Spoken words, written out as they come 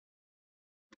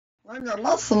When you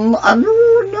listen and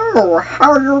you know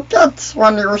how you get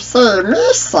when you say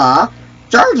Misa,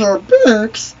 Jar Jar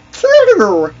Binks, kill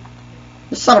you!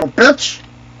 You son of a bitch!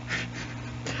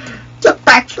 Get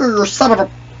back here, you son of a...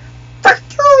 Fuck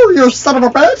you, you son of a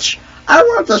bitch! I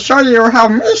want to show you how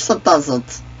Misa does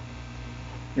it!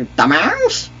 You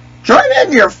dumbass! Join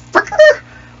in, you fucker!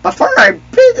 Before I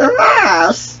beat your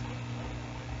ass!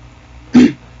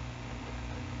 Get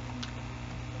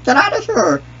out of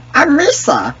here! I'm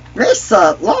Misa!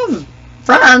 Misa loves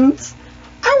friends!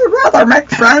 I would rather make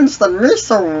friends than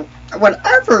Misa would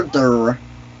ever do.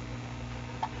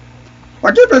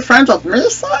 Would you be friends with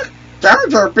Misa? Jar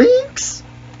Jar Binks?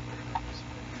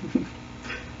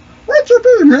 Would you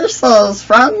be Misa's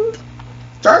friend?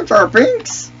 Jar Jar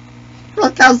Binks?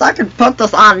 Because I can put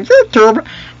this on YouTube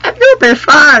and you'll be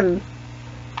fun!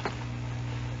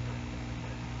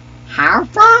 Have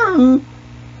fun!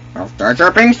 With Jar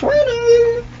Jar Binks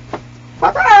winning!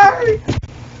 Bye-bye!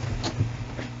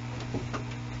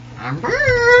 I'm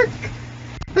back!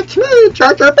 It's me,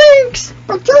 Jar Jar Binks!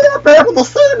 But you won't be able to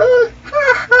see me!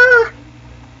 Ha ha!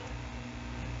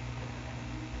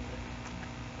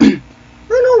 You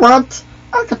know what?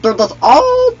 I could do this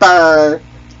all day!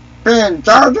 Being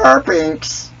Jar Jar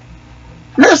Binks!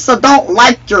 Misa don't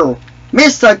like you!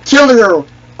 Misa kill you!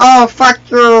 Oh, fuck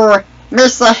you!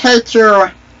 Misa hate you!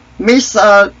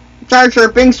 Misa... Jar Jar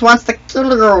Binks wants to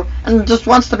kill you and just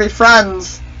wants to be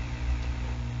friends.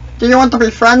 Do you want to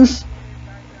be friends?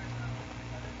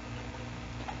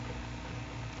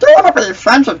 Do you want to be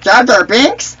friends with Jar Jar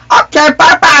Binks? Okay,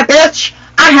 bye-bye, bitch!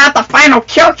 I have the final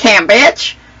kill cam,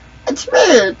 bitch! It's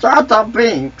me, Jar Jar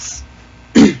Binks.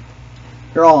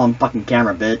 You're all on fucking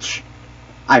camera, bitch.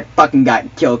 I fucking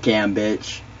got kill cam,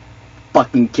 bitch.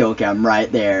 Fucking kill cam right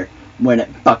there when it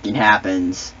fucking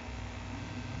happens.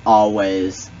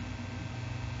 Always.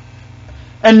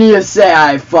 And you say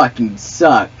I fucking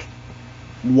suck.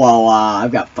 Well,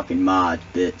 I've got fucking mods,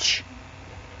 bitch.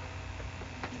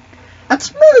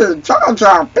 It's me, Jar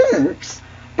Jar Binks.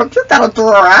 But you gotta do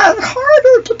it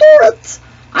harder to do it.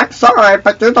 I'm sorry,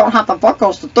 but you don't have the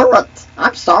vocals to do it.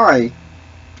 I'm sorry.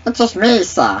 It's just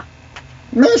Misa.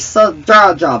 Misa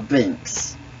Jar Jar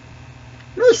Binks.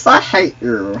 Misa, I hate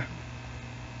you.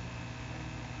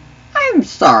 I'm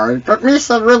sorry, but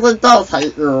Misa really does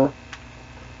hate you.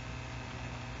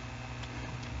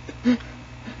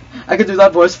 I could do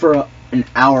that voice for an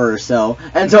hour or so,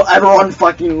 until everyone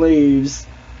fucking leaves.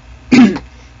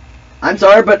 I'm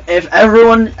sorry, but if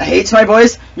everyone hates my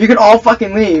voice, you can all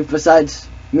fucking leave, besides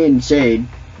me and Shade,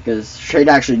 because Shade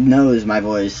actually knows my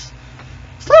voice.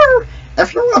 So,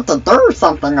 if you want to do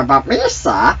something about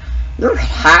Misa, you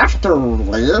have to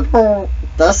leave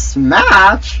this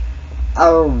match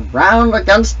around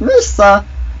against Misa.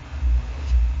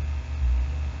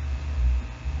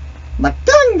 The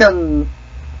Gungan!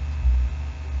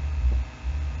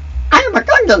 I am a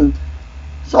Gungan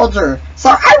soldier, so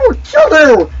I will kill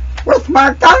you with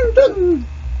my Gungan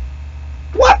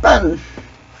weapon!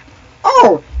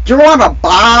 Oh, do you want a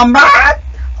bomb back?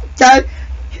 Okay,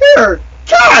 here,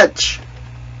 catch!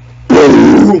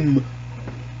 Boom!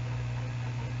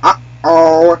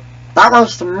 Uh-oh, that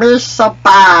was Misa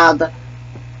bad.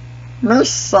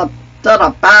 Misa did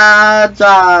a bad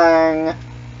thing.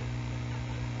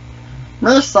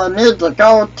 Misa needs to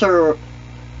go to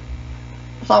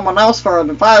someone else for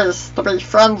advice to be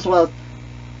friends with.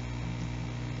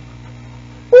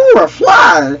 Ooh, a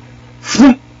fly!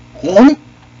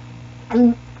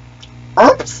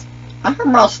 Oops! I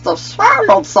must have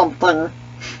swallowed something.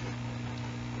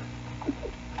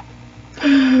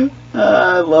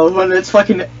 I love when it's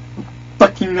fucking,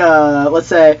 let's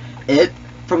say, it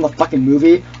from the fucking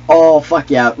movie. Oh, fuck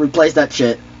yeah, replace that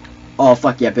shit. Oh,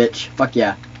 fuck yeah, bitch. Fuck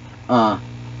yeah.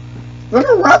 You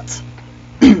know what?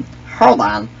 Hold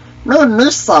on. Me and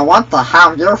Misa want to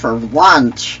have you for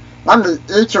lunch. Let me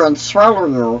eat you and swallow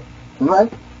you.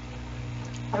 Nope.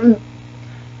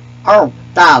 Oh,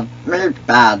 bad. Me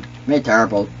bad. Me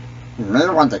terrible. Me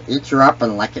want to eat you up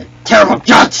and like your terrible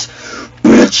guts,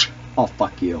 bitch! Oh,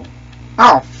 fuck you.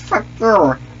 Oh, fuck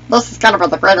you. This is gonna be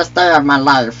the greatest day of my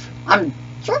life. I'm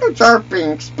Jar Jar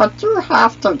Binks, but you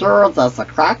have to do this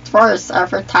correct voice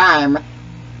every time.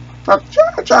 For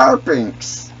Jar Jar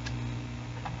Binks.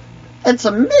 It's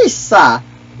a Misa!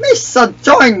 Misa,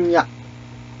 join ya!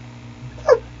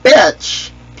 Oh, bitch!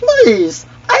 Please!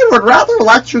 I would rather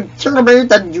let you kill me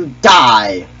than you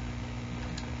die!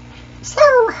 So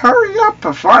hurry up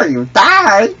before you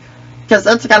die! Cause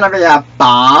it's gonna be a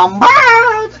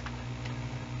bombard!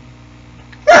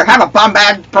 Here, have a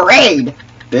bombard parade,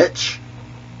 bitch!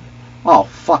 Oh,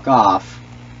 fuck off.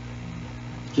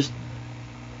 Just...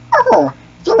 Oh!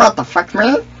 You want to fuck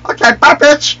me? Okay. Okay, bye,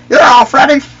 bitch. You're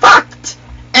already fucked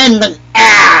in the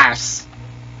ass.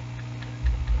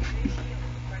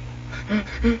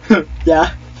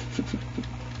 Yeah.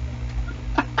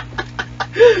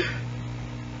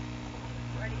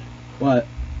 What?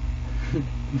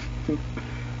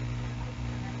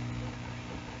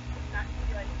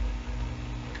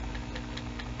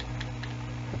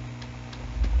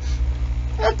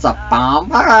 It's a bomb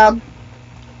pod.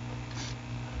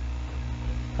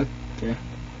 Okay.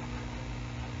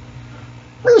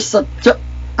 Lisa,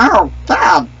 oh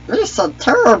God, Lisa,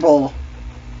 terrible.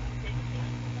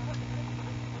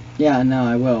 Yeah, no,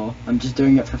 I will. I'm just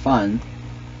doing it for fun.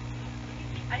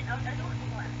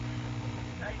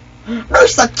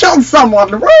 Lisa killed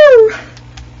someone. Woo!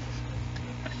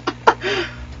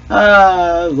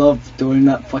 I love doing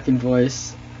that fucking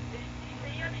voice.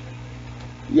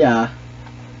 Yeah.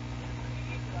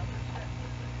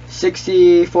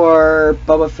 60 for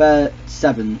Boba Fett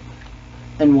 7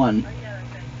 and 1.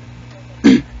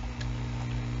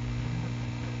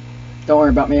 Don't worry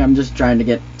about me, I'm just trying to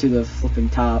get to the flipping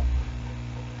top.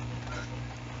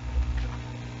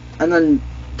 And then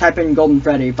type in Golden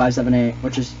Freddy 578,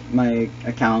 which is my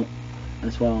account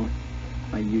as well,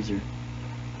 my user.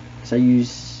 So I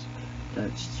use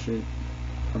that shit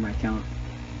for my account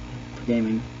for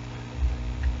gaming.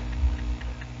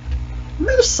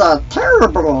 Misa,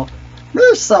 terrible!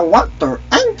 Misa, what to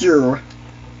end you?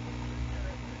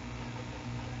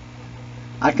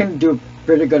 I can do a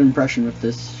pretty good impression with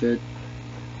this shit.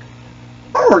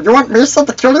 Oh, you want Misa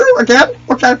to kill you again?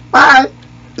 Okay, bye!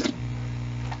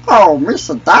 Oh,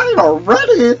 Misa died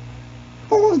already?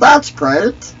 Oh, that's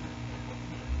great.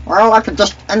 Well, I could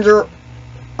just end you...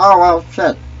 Oh, well,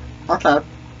 shit. Okay,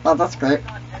 well, that's great.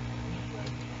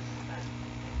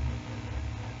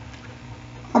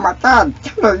 Oh my god,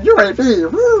 killer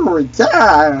UAV! Woo,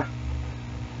 yeah!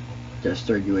 Just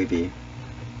third UAV.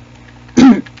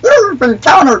 You've been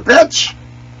countered, bitch!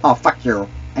 Oh, fuck you.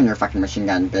 And your fucking machine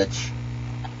gun, bitch.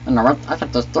 You know what? I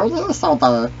can just do this all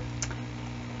day.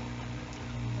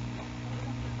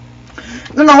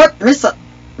 You know what?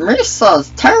 Misa's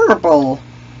terrible.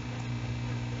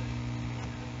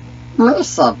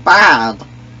 Misa bad.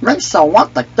 Misa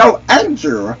want to go end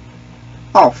you.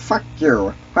 Oh, fuck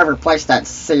you. Whoever placed that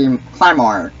same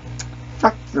Claymore.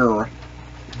 Fuck you.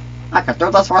 I could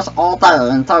do this voice all day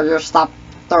until you stop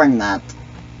doing that.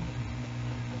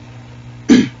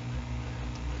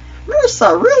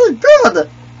 Misa, really good.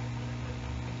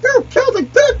 You killed a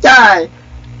good guy.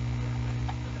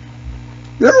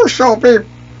 You shall be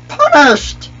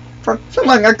punished for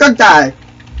killing a good guy.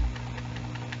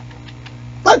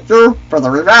 Thank you for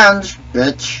the revenge,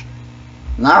 bitch.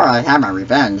 Now I have my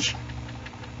revenge.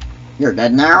 You're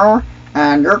dead now,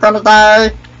 and you're gonna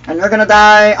die, and you're gonna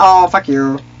die. Oh, fuck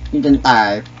you. You didn't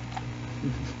die.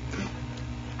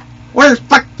 We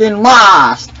fucking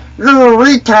lost. You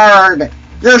retard.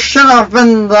 You should have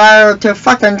been there to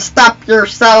fucking stop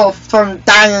yourself from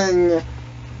dying.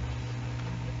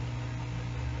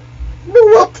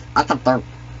 What? I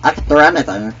could do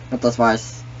anything with this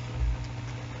voice.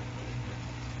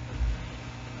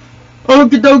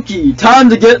 Okie dokie, time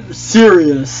to get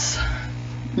serious.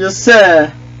 Yes,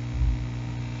 sir.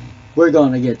 We're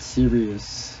gonna get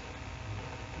serious.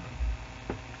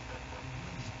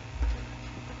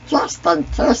 Just in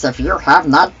case if you have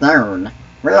not known,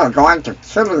 we are going to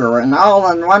kill you in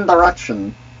all in one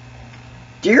direction.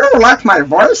 Do you like my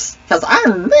voice? Cause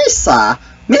I'm Misa.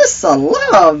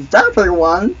 Misa loved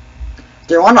everyone.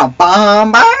 Do you want a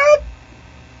bomb it?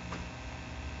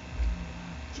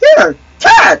 Here,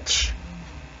 catch!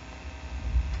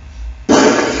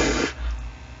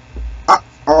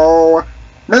 Uh-oh.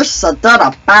 Misa did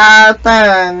a bad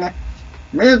thing.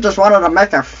 Me just wanted to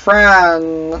make a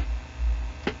friend.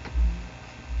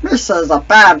 Misa is a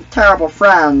bad, terrible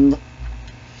friend.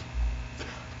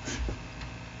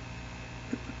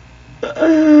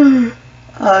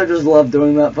 I just love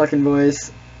doing that fucking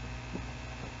voice.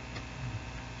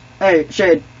 Hey,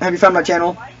 Shade, have you found my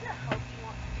channel?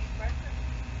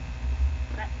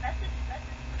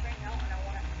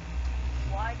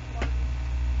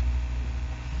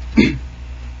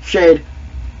 Shade,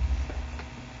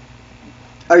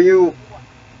 are you...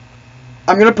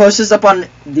 I'm gonna post this up on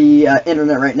the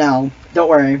internet right now. Don't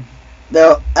worry.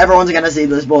 Everyone's gonna see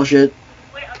this bullshit.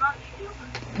 Wait, I'm on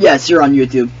YouTube? Yes, you're on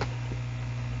YouTube.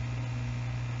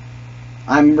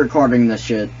 I'm recording this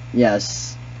shit.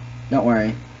 Yes. Don't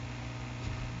worry.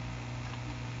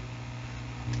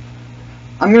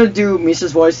 I'm gonna do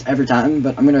Misa's voice every time,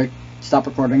 but I'm gonna stop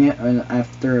recording it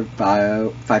after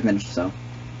about 5 minutes or so.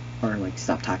 Or like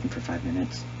stop talking for 5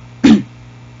 minutes.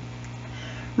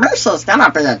 Misa's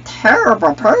gonna be a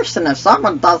terrible person if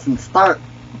someone doesn't start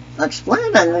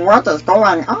explaining what is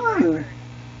going on.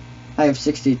 I have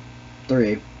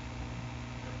 63,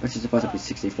 which is supposed to be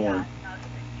 64.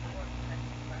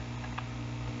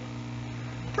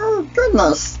 Oh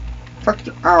goodness!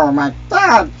 Oh my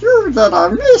god, you did a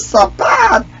Misa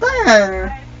bad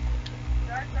thing!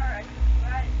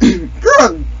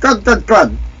 Good,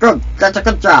 that's a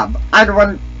good job. I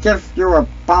wouldn't give you a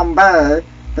Bombay,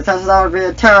 because that would be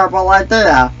a terrible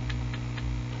idea.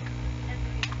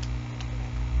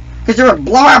 Because you would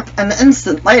blow up an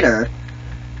instant later.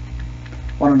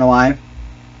 Wanna know why?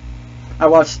 I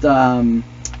watched,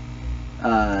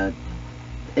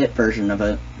 It version of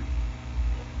it.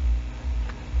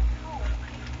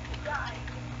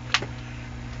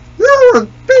 You're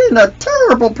being a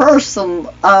terrible person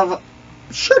of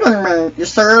shooting me, you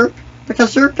sir,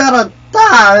 because you're gonna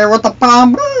die with a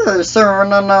bomb sooner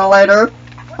or later.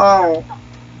 Oh,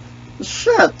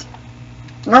 shit.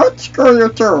 No, screw you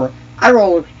too. I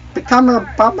will become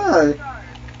a bomber.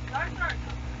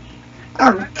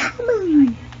 I'm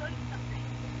coming.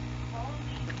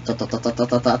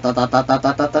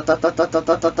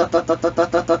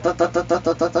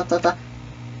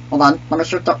 Hold on, let me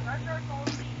shoot the...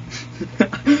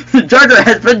 Jar Jar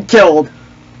has been killed.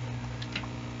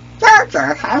 Jar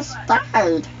Jar has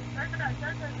died.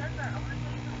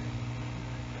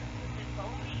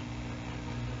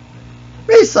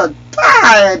 Misa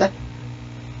died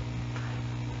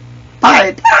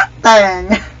by that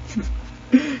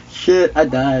thing. Shit, I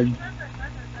died.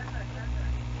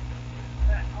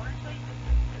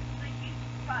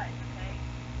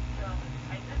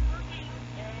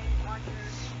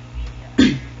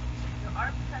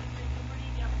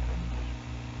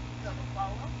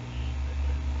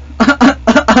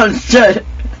 Oh shit!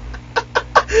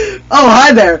 Oh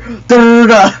hi there!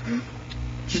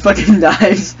 She fucking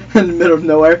dies in the middle of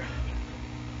nowhere.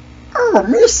 Oh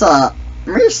Misa!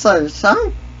 Misa's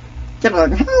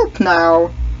getting help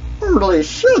now. Holy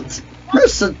shit!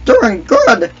 Misa's doing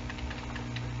good!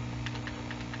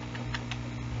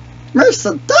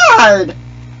 Misa died!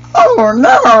 Oh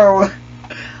no!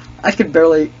 I can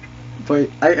barely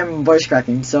I am voice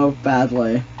cracking so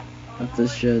badly with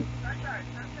this shit.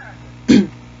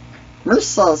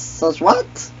 Misa says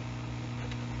what?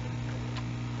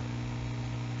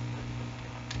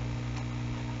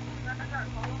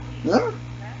 Yeah?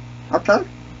 Okay.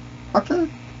 Okay.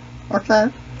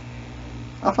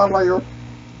 I'll follow you.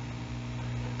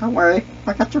 Don't worry,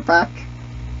 I got your back.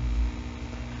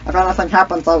 If anything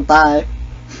happens, I'll die.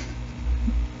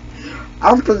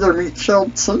 I'll get your meat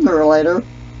chilled sooner or later.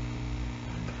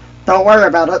 Don't worry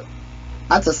about it.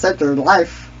 I just saved your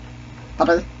life,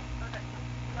 buddy.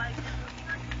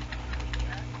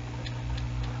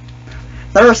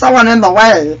 There was someone in the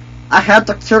way. I had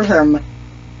to shoot him.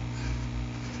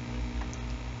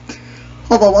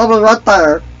 Hold on, I'll be right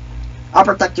there. I'll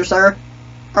protect you, sir.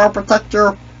 I'll protect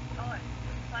you.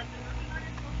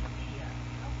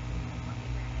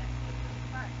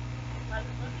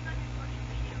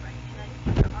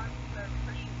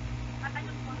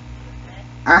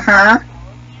 Uh-huh.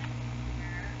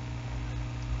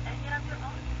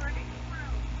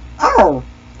 Oh,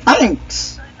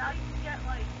 thanks.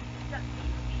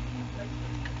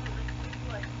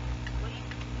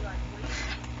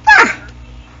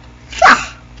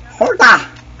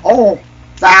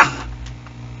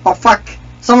 Oh fuck!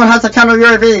 Someone has a counter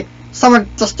UAV! Someone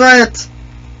destroy it!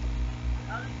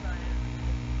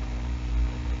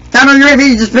 Counter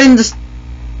UAV has been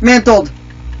dismantled!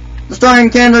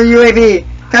 Destroying counter UAV!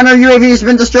 Counter UAV has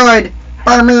been destroyed!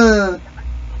 By me!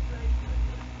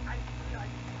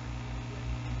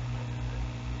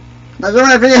 The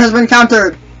UAV has been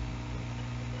countered!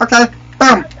 Okay,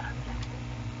 boom!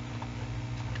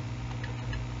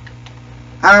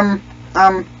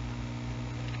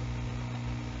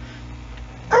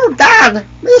 Oh god!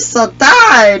 Misa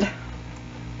died!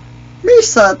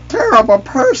 Misa, terrible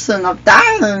person of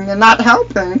dying and not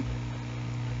helping.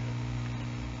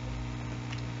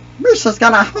 Misa's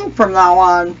gonna help from now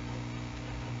on.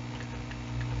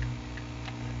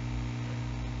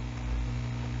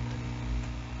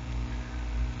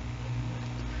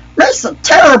 Misa,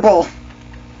 terrible!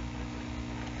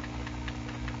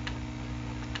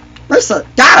 Misa,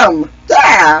 got him!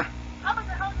 Yeah!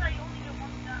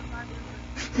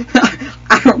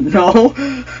 I don't know.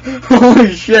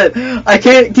 Holy shit. I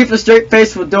can't keep a straight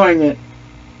face with doing it.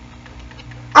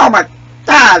 Oh my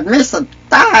god, Misa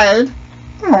died!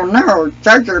 Oh no,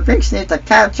 Jar Jar Binks needs to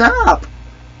catch up!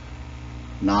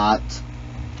 Not.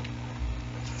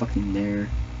 It's fucking there.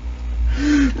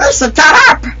 Misa, got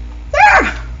up!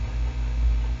 Yeah!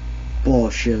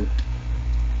 Bullshit.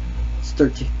 It's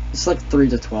 13. It's like 3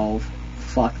 to 12.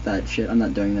 Fuck that shit. I'm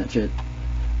not doing that shit.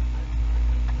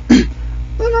 You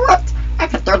know what? I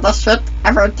can do this shit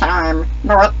every time. You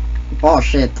know what?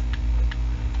 Bullshit.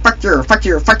 Fuck you, fuck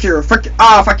you, fuck you, fuck you.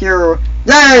 Oh, fuck you.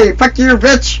 Yay! Fuck you,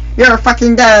 bitch! You're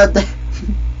fucking dead!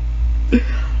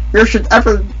 You should,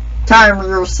 every time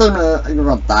you see me, you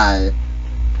will die.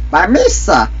 By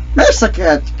Misa! Misa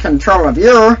get control of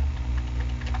you!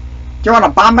 Do you want a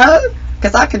Bombay?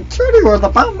 Cause I can kill you with a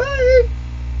Bombay!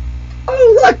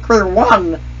 Oh look, we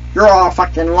won! You're all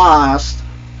fucking lost!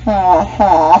 Ha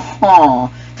ha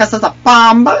ha! Cause it's a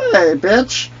Bombay,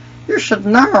 bitch! You should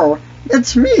know!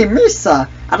 It's me, Misa!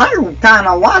 And I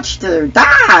kinda watched you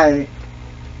die!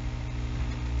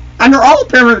 And you're all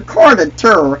being recorded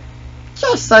too!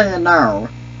 Just so you know.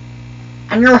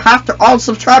 And you have to all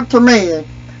subscribe to me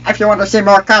if you want to see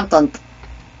more content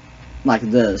like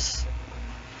this.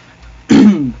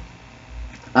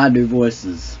 I do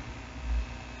voices.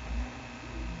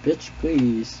 Bitch,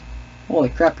 please. Holy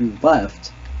crap, you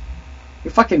left.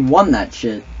 You fucking won that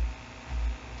shit.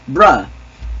 Bruh.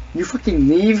 You fucking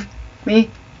leave me?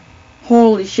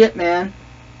 Holy shit, man.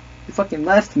 You fucking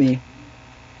left me.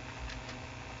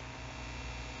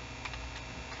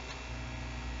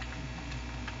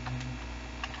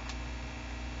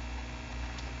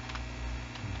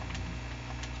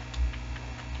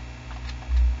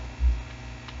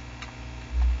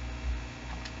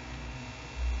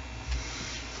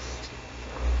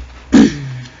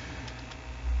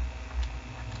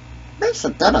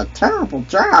 Misa did a terrible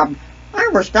job. I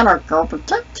was gonna go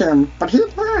protect him, but he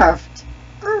left.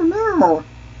 Oh no.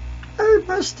 I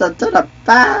must have did a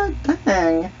bad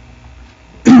thing.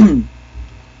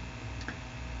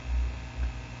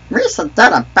 Misa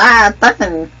did a bad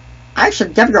thing. I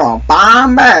should give you a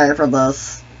Bombay for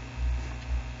this.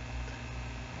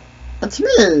 It's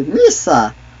me,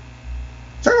 Misa.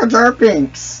 Jar Jar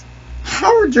Binks.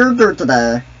 How would you do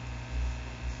today?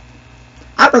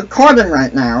 I'm recording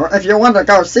right now. If you want to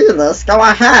go see this, go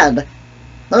ahead.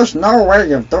 There's no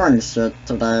way of doing shit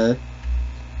today.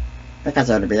 Because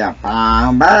it would be a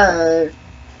Bombay.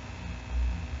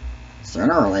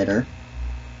 Sooner or later.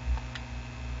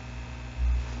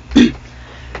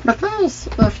 Because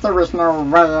if there was no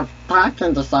way of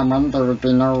talking to someone, there would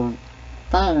be no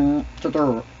thing to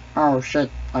do. Oh shit.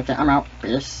 Okay, I'm out.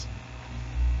 Peace.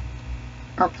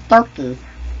 Okie dokie.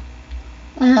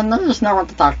 And there's no one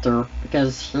to talk to,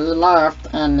 because he left,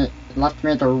 and left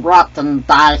me to rot and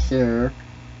die here.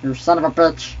 You son of a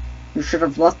bitch. You should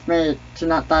have left me to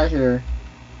not die here.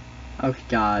 Oh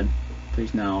god.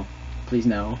 Please no. Please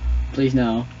no. Please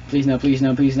no. Please no, please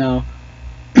no, please no.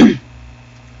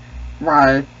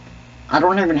 Why? I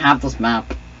don't even have this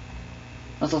map.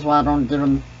 This is why I don't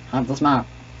even have this map.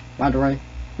 Why do I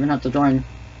even have to join?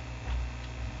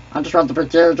 I just want to be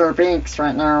Jar Jar Binks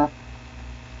right now.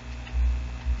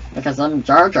 Because I'm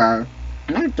Jar Jar,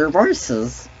 and I do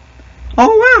voices.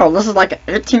 Oh wow, this is like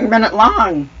 18-minute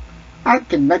long. I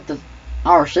can make this.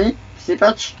 Oh, see? See,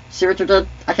 bitch? See what you did?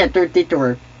 I can't do a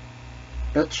detour.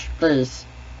 Bitch, please.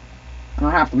 I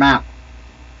don't have the map.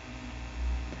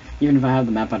 Even if I have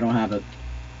the map, I don't have it.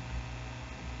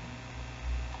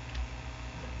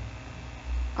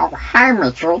 Oh, hi,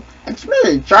 Mitchell. It's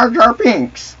me, Jar Jar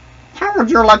Binks. How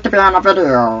would you like to be on a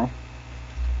video?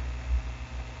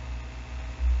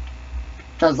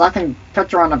 Because I can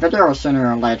put you on a video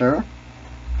sooner or later.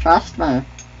 Trust me.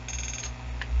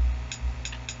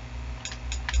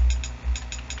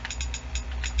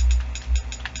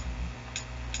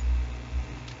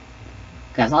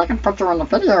 Because I can put you on a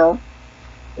video.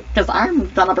 Because I'm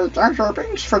gonna be Jar Jar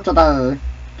Binks for today.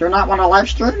 Do you not want a live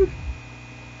stream?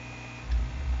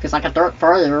 Because I can do it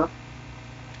for you.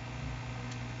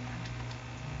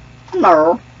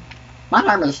 Hello. My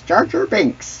name is Jar Jar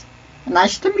Binks.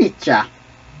 Nice to meet ya.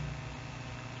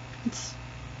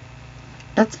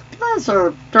 It's a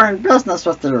pleasure doing business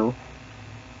with you.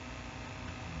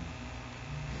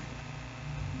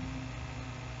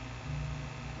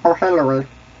 Oh, Hillary.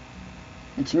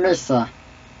 It's Misa.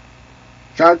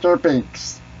 Jar Jar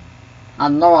Binks. I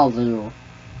know all of you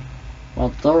will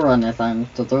do anything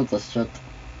to do this shit.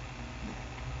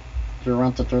 Do you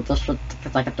want to do this shit?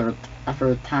 Because I can do it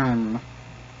every time.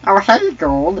 Oh, hey,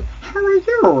 Gold. How are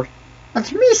you?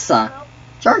 It's Misa.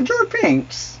 Jar Jar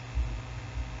Binks.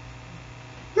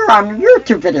 You're on a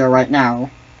YouTube video right now.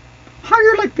 How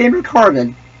you like being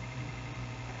recorded?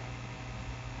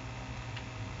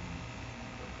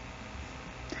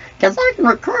 Because I can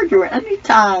record you at any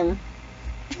time.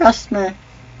 Trust me.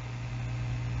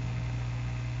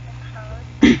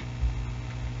 Do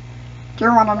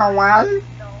you want to know why?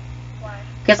 No. Why?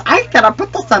 Because I gotta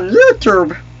put this on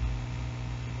YouTube.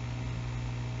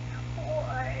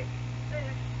 Why?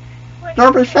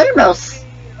 You'll be famous.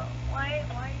 Why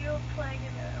are you playing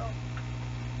it?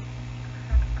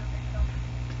 Oh.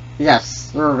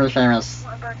 Yes, you'll be famous.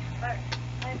 I burned myself.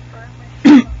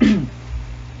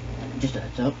 Just a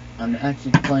heads up, I'm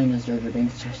actually playing as Jar Jar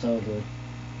Binks, so the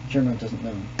German doesn't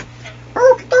know.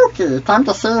 Okie dokie, time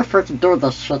to see if we can do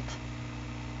this shit.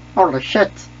 Holy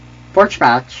shit. Forge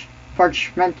match.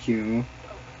 Forge meant you.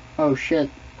 Oh shit.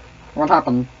 What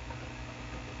happened?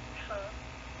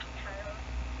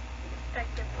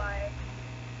 Protected by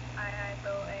I.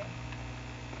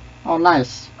 Oh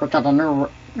nice. We got a new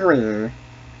area.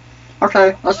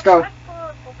 Okay, let's go.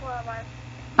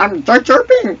 I'm Jar Jar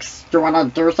Binks. Do you wanna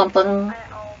do something?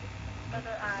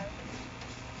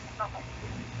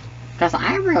 Cause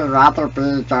I would rather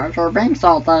be Jar Jar Binks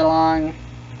all day long.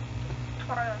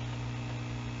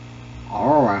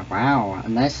 Oh wow, a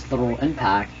nice little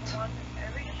impact. Are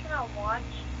we just gonna watch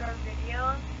their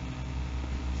videos?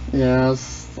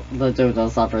 Yes, they do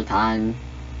this every time.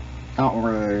 Don't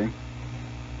worry.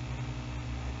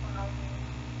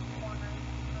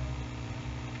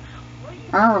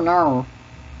 Oh no.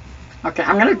 Okay,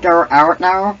 I'm gonna go out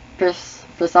now. Peace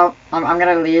out. I'm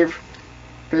gonna leave.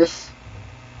 Peace.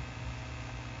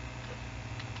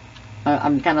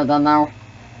 I'm kinda done now.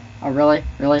 Oh really?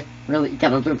 Really? You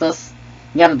gotta do this?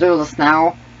 You gotta do this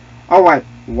now? Oh wait,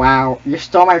 wow, you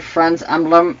stole my friend's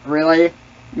emblem? Really?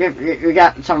 You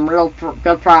got some real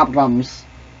good problems.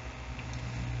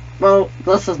 Well,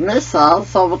 this is Misa,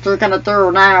 so what you gonna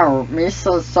do now?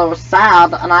 Misa's so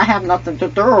sad, and I have nothing to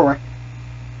do.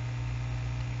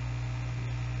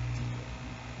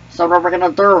 So what are we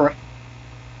gonna do?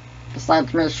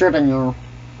 Besides me shooting you.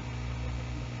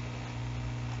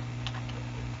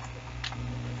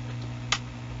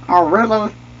 Oh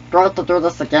really? Do I have to do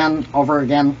this again? Over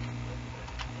again?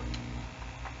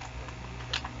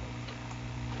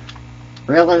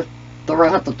 Really? Do I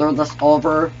have to do this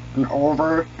over and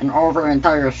over and over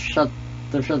until you shut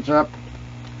the shit up?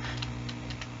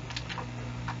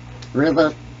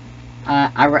 Really?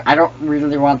 I don't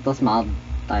really want this mod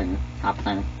thing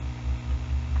happening.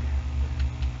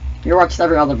 You watched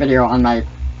every other video on my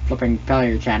flipping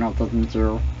failure channel, didn't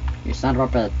you? You son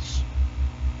of a bitch.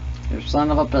 You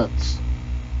son of a bitch.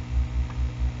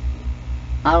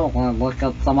 I want to look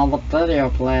at some other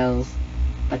video players,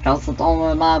 because it's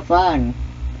only my thing.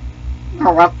 You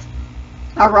know what?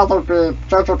 I'd rather be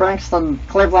Jar Jar Binks than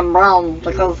Cleveland Brown,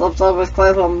 because if it was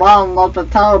Cleveland Brown, that'd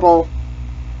be terrible.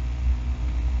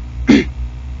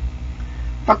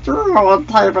 But you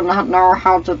don't even know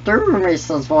how to do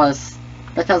Misa's voice,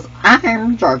 because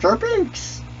I'm Jar Jar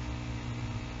Binks.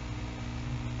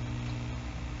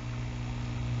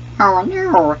 Oh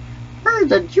no, where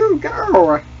did you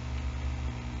go?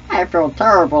 I feel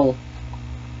terrible.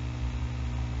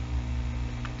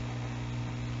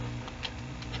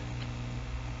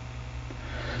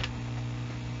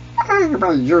 I'm a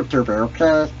YouTuber,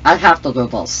 okay? I have to do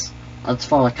this. It's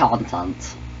for the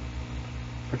content.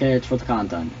 Okay, it's for the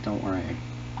content, don't worry.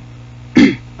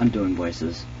 I'm doing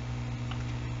voices.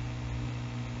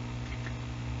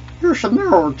 You should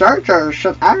know, Jar Jar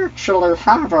should actually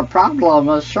have a problem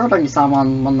with shooting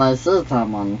someone when they see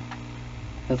someone.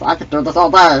 Because I could do this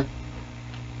all day.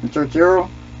 And shoot you,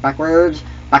 backwards,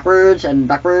 backwards, and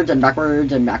backwards, and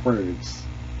backwards, and backwards.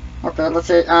 Okay, let's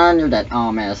see, and you're dead.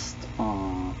 Oh, missed.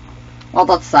 Aww. Well,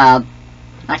 that's sad.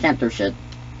 I can't do shit.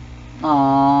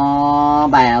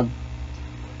 Aww, bad.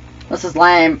 This is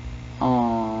lame.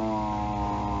 Aww.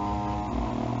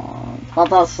 Well,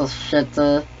 that's just shit,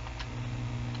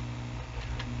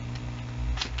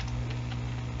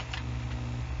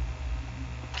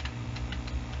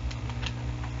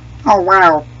 Oh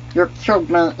wow, you killed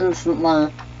me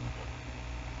instantly.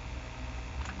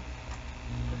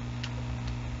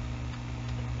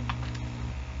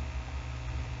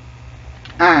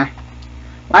 Ah,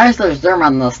 why is there zoom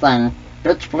on this thing?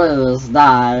 Bitch, please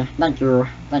die. Thank you.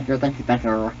 I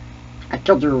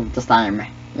killed you this time.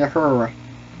 Yahoo.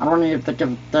 I don't need to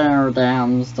give dinner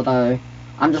dams today.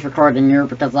 I'm just recording you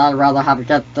because I'd rather have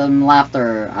get them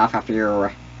laughter off of you.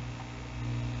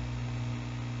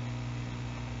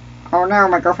 Oh no,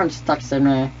 my girlfriend's texting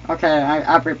me. Okay,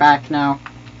 I'll be back now.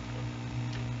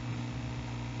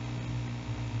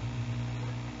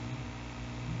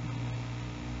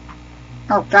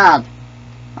 Oh god.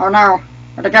 Oh no.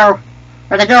 Where'd it go?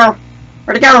 Where'd it go?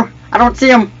 Where'd it go? I don't see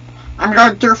him. I'm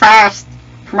going too fast.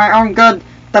 For my own good.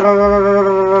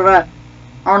 Oh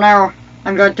no.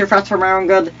 I'm going too fast for my own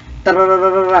good.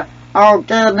 Oh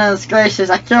goodness gracious,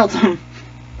 I killed him.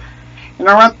 You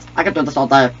know what? I could do this all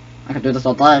day. I could do this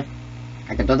all day.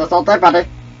 I can do this all day, buddy.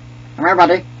 Come here,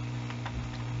 buddy.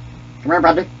 Come here,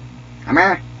 buddy. Come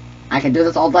here. I can do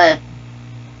this all day.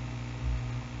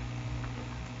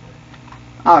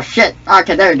 Oh, shit.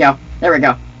 Okay, there you go. There we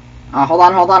go. Oh, hold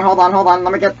on.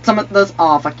 Let me get some of this.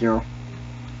 Oh, fuck you.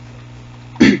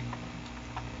 You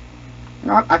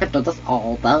know what? I can do this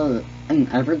all day and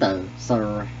every day.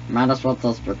 So, might as well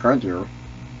just record you.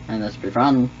 And this be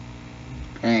fun.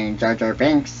 Playing Jar Jar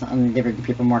Binks and giving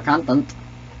people more content.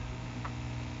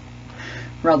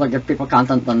 Rather give people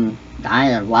content than die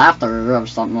of laughter or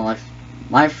something like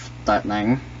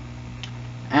life-threatening.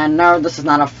 And no, this is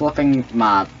not a flipping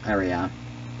mod area.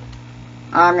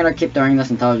 I'm gonna keep doing this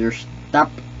until you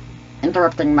stop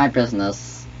interrupting my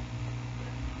business.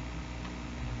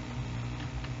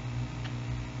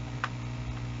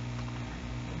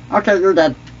 Okay, you're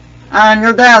dead. And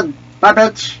you're dead! Bye,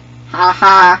 bitch! Ha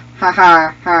ha ha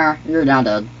ha ha. You're now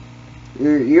dead.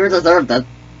 You deserved it,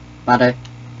 buddy.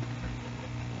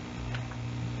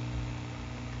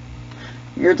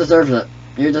 You deserve it.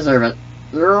 You deserve it.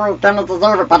 You're gonna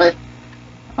deserve it, buddy.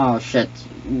 Oh shit.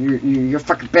 You're a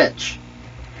fucking bitch.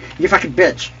 You fucking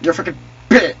bitch. You're a fucking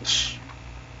bitch.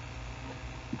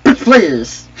 Bitch,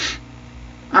 please.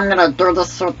 I'm gonna do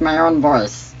this with my own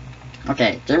voice.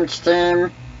 Okay, James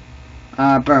team.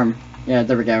 Boom. Yeah,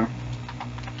 there we go.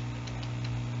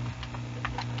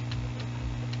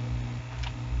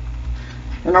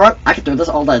 You know what? I can do this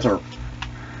all day too.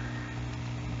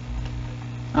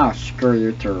 Oh, screw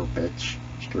you too, bitch.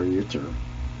 Screw you too.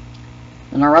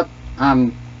 You know what?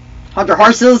 Hold your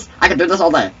horses! I can do this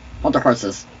all day. Hold your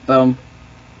horses. Boom.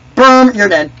 Boom! You're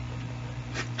dead.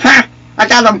 Ha! I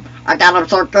got him! I got him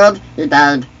so good, he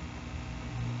died.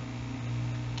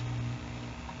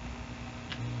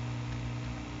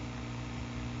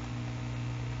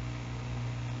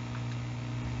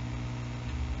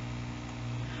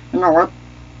 You know what?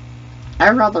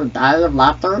 I'd rather die of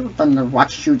laughter than to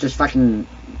watch you just fucking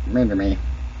murder me.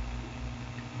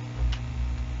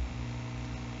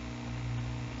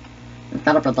 You've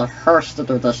got to be the first to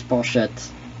do this bullshit.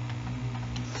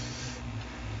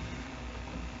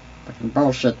 Fucking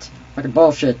bullshit. Fucking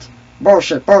bullshit.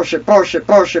 Bullshit, bullshit, bullshit,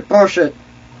 bullshit, bullshit.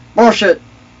 Bullshit.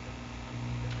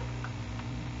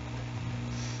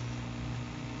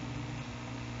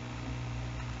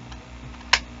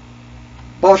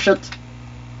 Bullshit.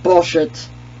 Bullshit.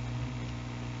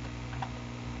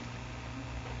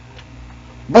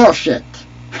 Bullshit.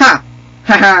 Ha!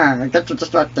 Ha ha! Get you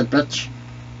distracted, bitch.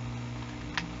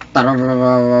 Okay,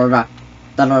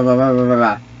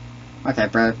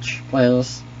 bitch,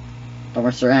 please. Don't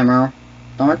waste your ammo.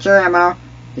 Don't waste your ammo.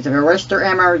 Because if you waste your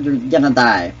ammo, you're gonna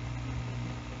die.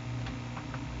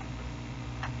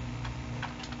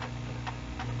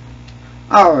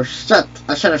 Oh shit!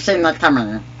 I should have seen that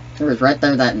coming. He was right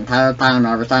there that entire time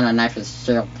I was trying to knife his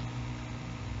shield.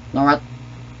 You know what?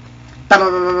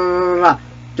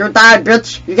 You died,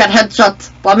 bitch! You got headshot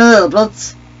by me,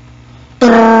 bitch!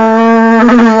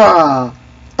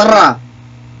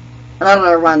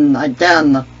 Another one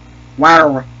again.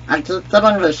 Wow, I keep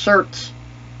getting the shoot.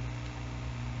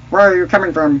 Where are you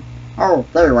coming from? Oh,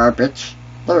 there you are, bitch.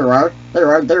 There you are. There you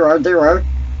are. There you are. There you are.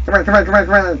 Come here, come here, come here,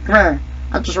 come here, come here.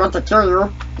 I just want to kill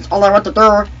you. That's all I want to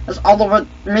do. That's all of what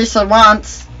Misa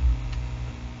wants.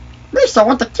 Misa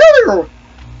wants to kill you.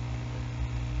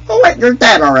 Oh wait, you're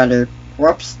dead already.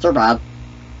 Whoops, too bad.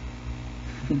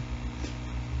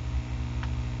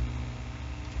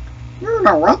 You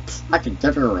know what? I could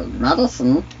give you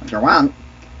medicine if you want.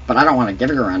 But I don't want to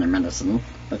give you any medicine.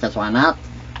 Because why not?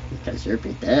 Because you'd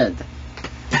be dead.